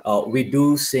 we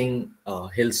do sing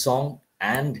Hillsong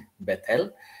and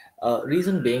Bethel.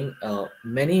 Reason being,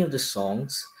 many of the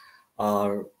songs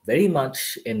are very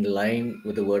much in line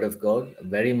with the Word of God,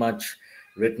 very much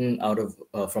written out of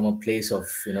from a place of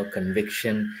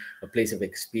conviction, a place of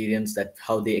experience, that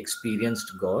how they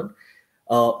experienced God.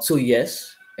 So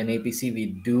yes, in APC we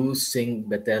do sing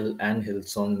Bethel and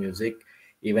Hillsong music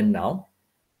even now.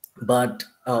 But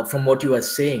from what you are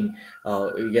saying,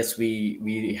 yes,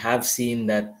 we have seen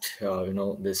that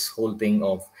this whole thing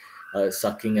of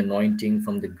sucking anointing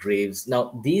from the graves.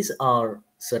 Now these are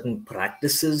certain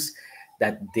practices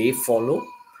that they follow,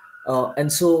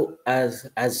 and so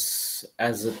as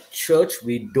a church,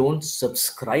 we don't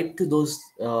subscribe to those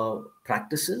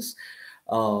practices.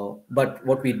 But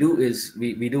what we do is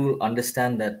we do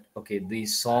understand that, okay,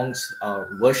 these songs,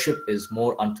 worship is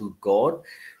more unto God.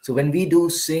 So when we do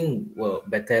sing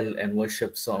Bethel and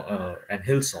worship song and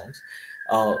hill songs,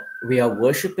 we are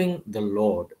worshiping the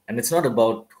Lord, and it's not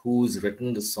about who's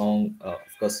written the song. Of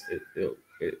course, the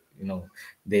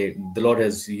Lord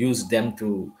has used them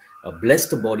to bless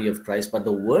the body of Christ, but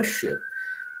the worship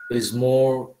is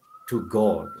more to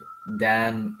God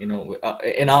than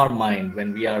in our mind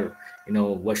when we are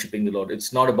worshiping the Lord.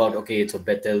 It's not about, okay, it's a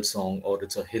Bethel song or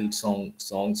it's a hill song,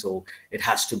 so it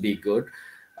has to be good.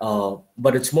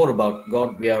 But it's more about,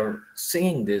 God, we are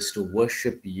singing this to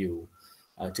worship you,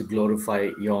 to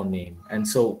glorify your name. And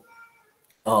so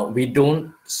we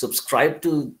don't subscribe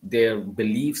to their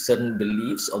beliefs, certain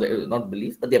beliefs, or their, not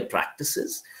beliefs, but their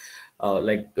practices,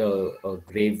 like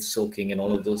grave soaking and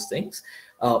all of those things.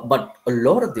 But a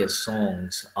lot of their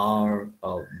songs are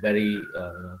very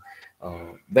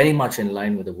much in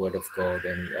line with the Word of God,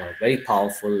 and very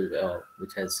powerful,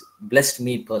 which has blessed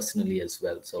me personally as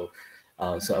well. So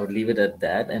I would leave it at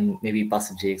that, and maybe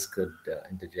Pastor Jakes could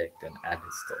interject and add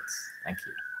his thoughts. Thank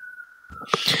you.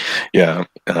 Yeah,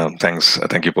 thanks.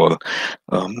 Thank you, Paul.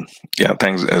 Yeah,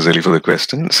 thanks, Zelly, for the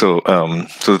question. So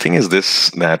the thing is this,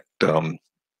 that,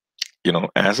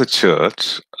 as a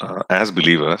church, as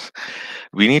believers,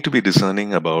 we need to be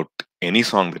discerning about any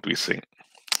song that we sing.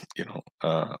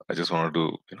 I just want to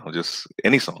do, just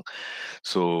any song.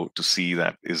 So to see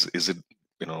that, is it,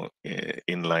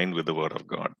 in line with the Word of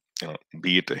God,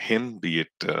 be it a hymn, be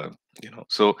it,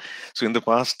 so in the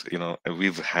past,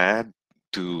 we've had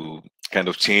to kind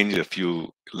of change a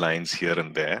few lines here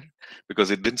and there,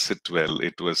 because it didn't sit well.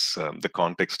 It was the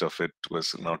context of it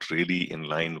was not really in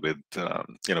line with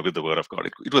with the Word of God.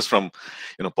 It was from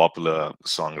popular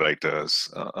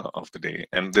songwriters of the day,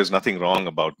 and there's nothing wrong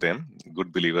about them.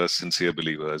 Good believers, sincere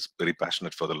believers, very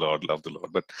passionate for the Lord, love the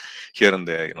Lord. But here and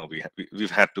there,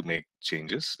 we've had to make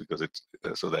changes because it's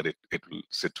so that it will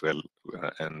sit well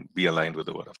and be aligned with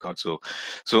the Word of God. So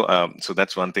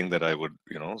that's one thing that I would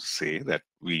say, that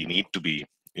we need to be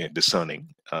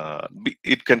discerning.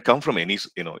 It can come from any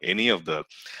of the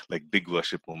like big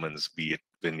worship moments, be it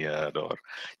Vineyard or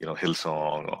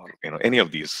Hillsong, or any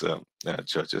of these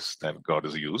churches that God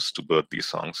has used to birth these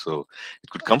songs. So it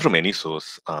could come from any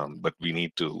source, but we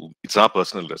need to. It's our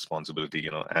personal responsibility,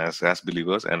 as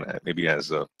believers, and maybe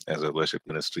as a worship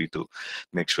ministry, to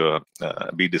make sure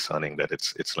be discerning that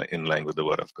it's in line with the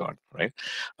Word of God, right?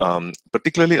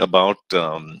 Particularly about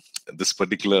this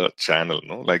particular channel,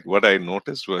 like what I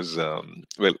noticed was,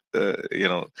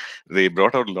 they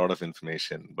brought out a lot of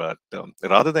information, but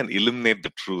rather than eliminate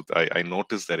the truth, I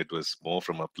noticed that it was more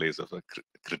from a place of a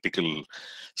critical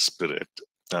spirit.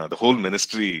 The whole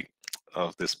ministry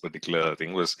of this particular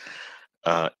thing was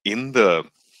in the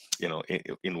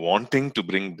in wanting to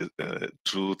bring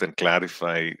truth and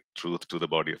clarify truth to the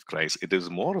body of Christ. It is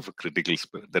more of a critical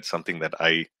spirit. That's something that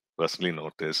I personally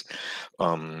noticed.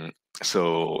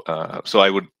 So I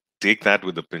would take that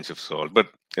with a pinch of salt. But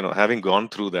having gone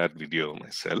through that video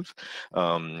myself,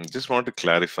 just wanted to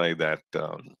clarify that.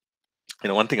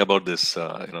 One thing about this,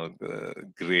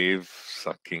 grave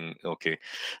sucking. Okay,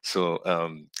 so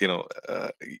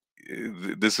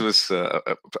this was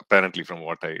apparently from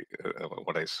what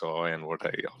I saw, and what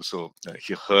I also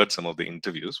heard some of the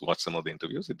interviews, watched some of the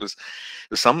interviews. It was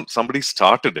somebody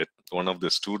started it. One of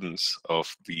the students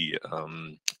of the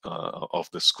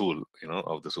school,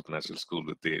 of the supernatural school,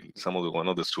 with one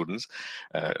of the students,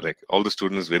 like all the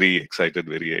students, very excited,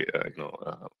 very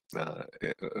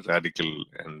radical,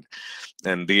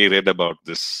 and they read about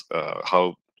this,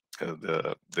 how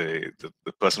the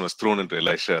person was thrown into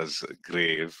Elisha's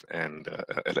grave, and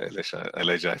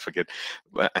Elijah, I forget,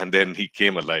 and then he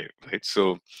came alive, right?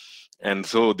 So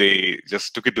they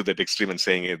just took it to that extreme and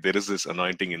saying, hey, there is this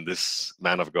anointing in this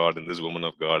man of God and this woman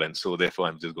of God, and so therefore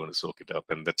I'm just going to soak it up.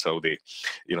 And that's how they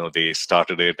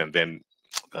started it, and then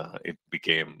it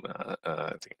became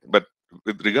thing. But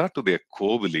with regard to their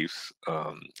core beliefs,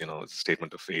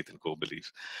 statement of faith and core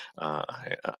beliefs,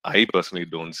 I personally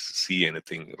don't see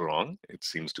anything wrong. It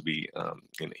seems to be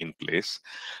in place.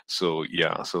 So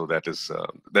yeah, so that's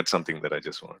something that I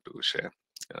just wanted to share.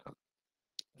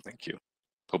 Thank you.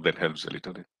 Hope that helps a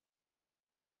little bit.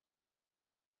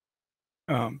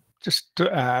 Just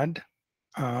to add,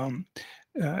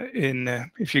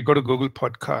 if you go to Google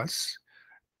Podcasts,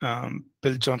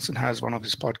 Bill Johnson has one of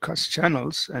his podcast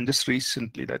channels, and just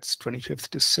recently, that's 25th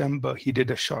December, he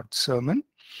did a short sermon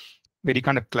where he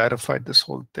kind of clarified this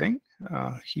whole thing.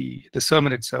 The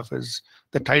sermon itself is,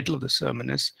 the title of the sermon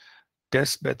is,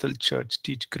 Does Bethel Church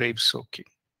Teach Grave Soaking?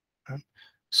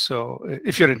 So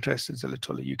if you're interested,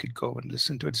 literally, you could go and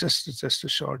listen to it. It's just a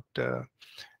short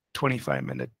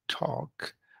 25-minute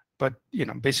talk, but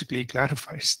basically he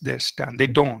clarifies their stand. They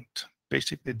don't,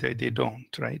 basically they don't,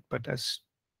 right? But as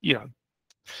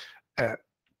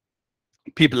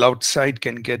people outside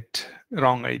can get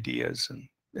wrong ideas,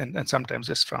 and sometimes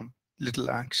just from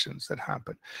little actions that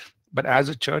happen. But as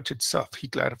a church itself, he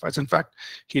clarifies. In fact,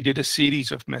 he did a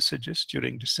series of messages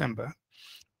during December,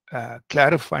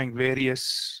 clarifying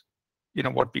various,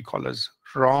 what we call as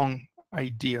wrong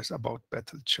ideas about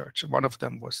Bethel Church. One of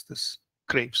them was this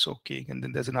grave soaking, and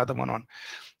then there's another one on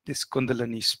this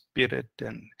Kundalini spirit,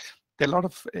 and there are a lot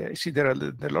of there are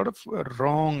a lot of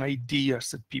wrong ideas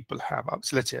that people have.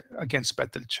 So let's say against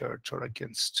Bethel Church or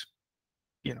against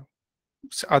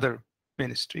other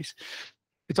ministries.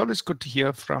 It's always good to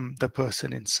hear from the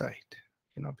person inside,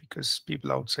 because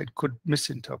people outside could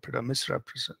misinterpret or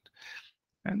misrepresent.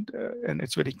 And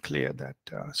it's very clear that,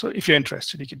 so if you're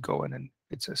interested, you could go in, and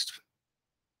it's just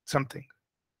something.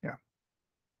 Yeah.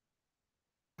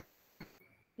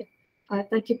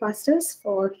 Thank you, pastors,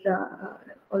 for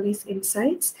all these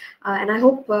insights. And I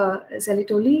hope,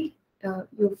 Zelitoli,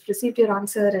 you've received your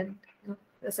answer, and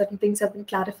certain things have been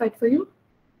clarified for you.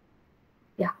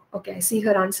 Yeah, okay. I see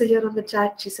her answer here on the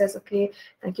chat. She says, okay,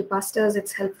 thank you, pastors.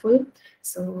 It's helpful.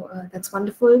 So that's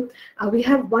wonderful. We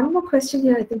have one more question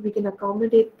here. I think we can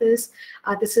accommodate this.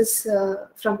 This is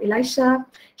from Elisha.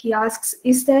 He asks,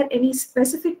 is there any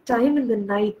specific time in the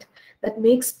night that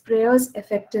makes prayers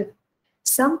effective?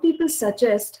 Some people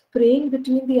suggest praying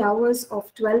between the hours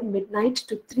of 12 midnight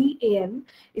to 3 a.m.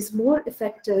 is more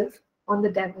effective on the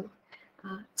devil.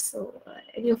 So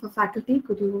any of our faculty,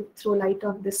 could you throw light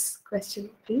on this question,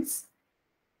 please?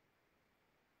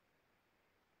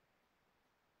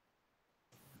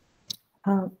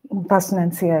 Pastor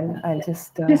Nancy, I'll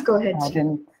just Please go ahead, add Jean.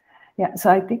 in. Yeah, so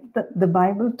I think that the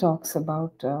Bible talks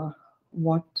about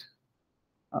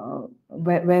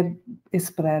where is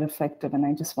prayer effective, and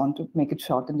I just want to make it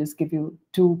short and just give you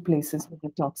two places where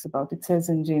it talks about. It says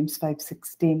in James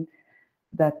 5:16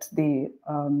 that the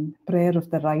prayer of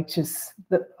the righteous,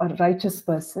 a righteous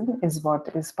person is what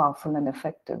is powerful and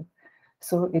effective.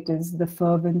 So it is the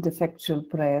fervent, effectual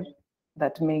prayer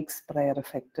that makes prayer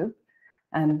effective.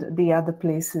 And the other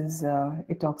places,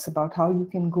 it talks about how you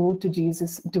can go to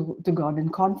Jesus, to God in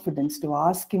confidence, to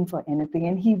ask him for anything,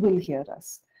 and he will hear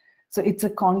us. So it's a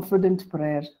confident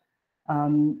prayer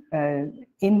in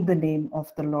the name of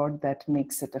the Lord that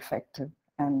makes it effective.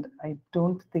 And I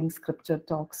don't think scripture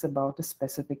talks about a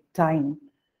specific time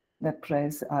that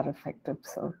prayers are effective.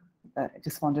 So I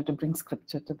just wanted to bring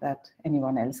scripture to that.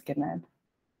 Anyone else can add.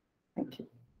 Thank you.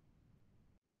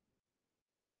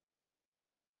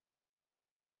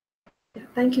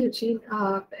 Thank you, Jean.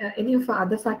 Any of our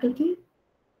other faculty?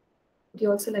 Would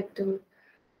you also like to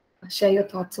share your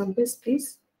thoughts on this,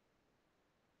 please?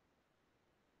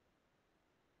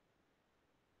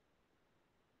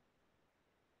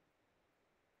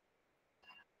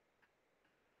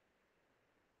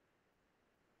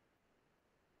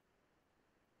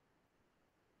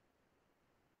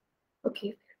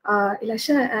 Okay,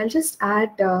 Elisha, I'll just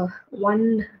add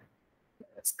one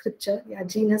scripture. Yeah,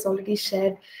 Jean has already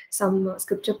shared some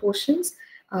scripture portions.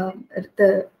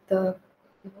 The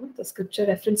scripture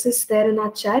references there in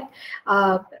our chat.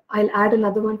 I'll add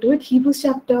another one to it. Hebrews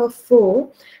chapter 4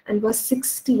 and verse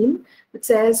 16, which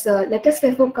says, "Let us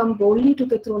therefore come boldly to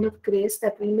the throne of grace,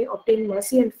 that we may obtain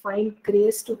mercy and find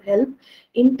grace to help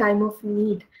in time of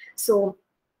need." So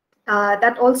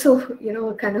that also,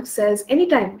 kind of says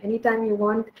anytime you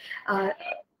want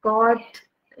God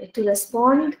to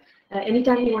respond,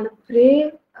 anytime you want to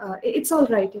pray, it's all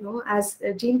right. As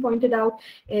Jean pointed out,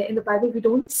 in the Bible, we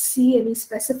don't see any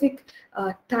specific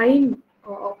time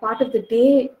or part of the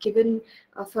day given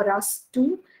for us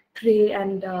to pray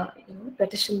and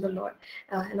petition the Lord.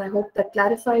 And I hope that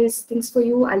clarifies things for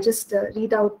you. I'll just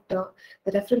read out the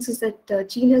references that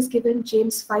Jean has given: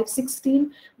 James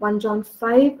 5:16, 1 John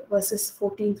 5 verses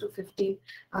 14 through 15.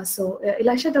 So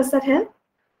Elisha, does that help?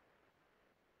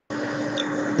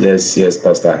 Yes,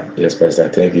 Pastor. Yes, Pastor.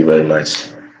 Thank you very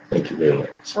much. Thank you very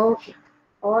much. Okay.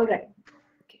 All right.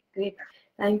 Okay, great.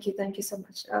 Thank you so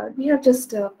much. We have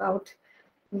just about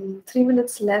 3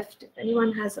 minutes left. If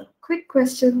anyone has a quick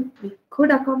question, we could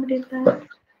accommodate that.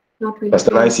 Not really.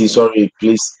 Pastor Nancy, sorry,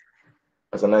 please.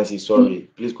 Pastor Nancy, sorry.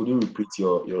 Please, could you repeat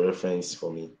your reference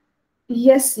for me?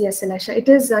 Yes, Elisha. It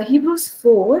is Hebrews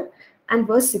 4 and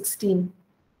verse 16.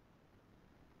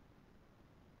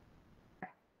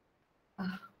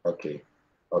 Okay.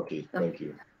 Thank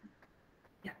you.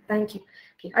 Yeah, thank you.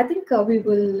 Okay, I think we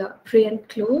will pray and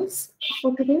close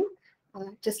for today.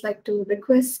 Just like to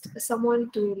request someone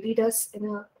to lead us in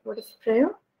a word of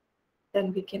prayer.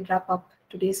 Then we can wrap up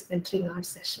today's Mentoring Hour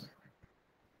session.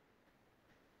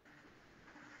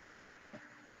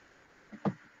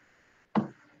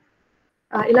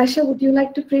 Elisha, would you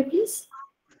like to pray, please?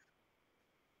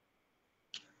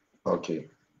 Okay.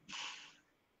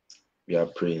 We are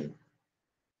praying.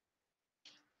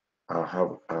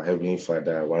 Our Heavenly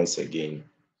Father, once again,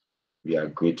 we are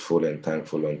grateful and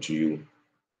thankful unto you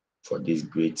for this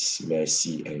great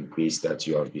mercy and grace that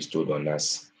you have bestowed on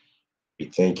us. We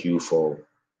thank you for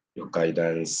your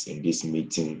guidance in this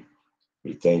meeting.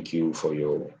 We thank you for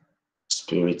your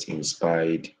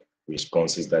spirit-inspired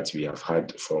responses that we have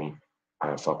had from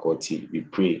our faculty. We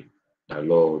pray that,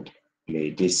 Lord,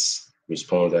 may this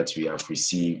response that we have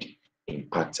received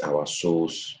impact our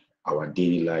souls, our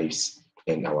daily lives,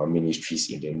 and our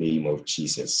ministries in the name of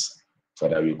Jesus.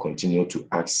 Father, we continue to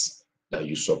ask that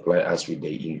you supply us with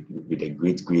the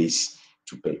great grace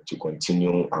to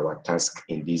continue our task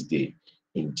in this day.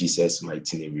 In Jesus'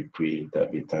 mighty name we pray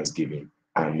that with thanksgiving.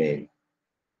 Amen.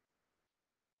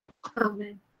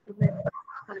 Amen.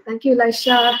 Thank you,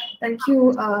 Elisha. Thank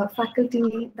you,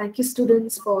 faculty. Thank you,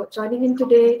 students, for joining in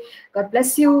today. God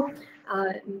bless you.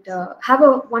 And have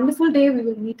a wonderful day. We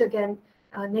will meet again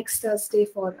next Thursday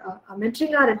for our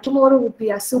mentoring hour. And tomorrow would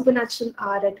be our supernatural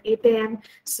hour at 8 a.m.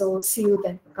 So see you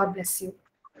then. God bless you.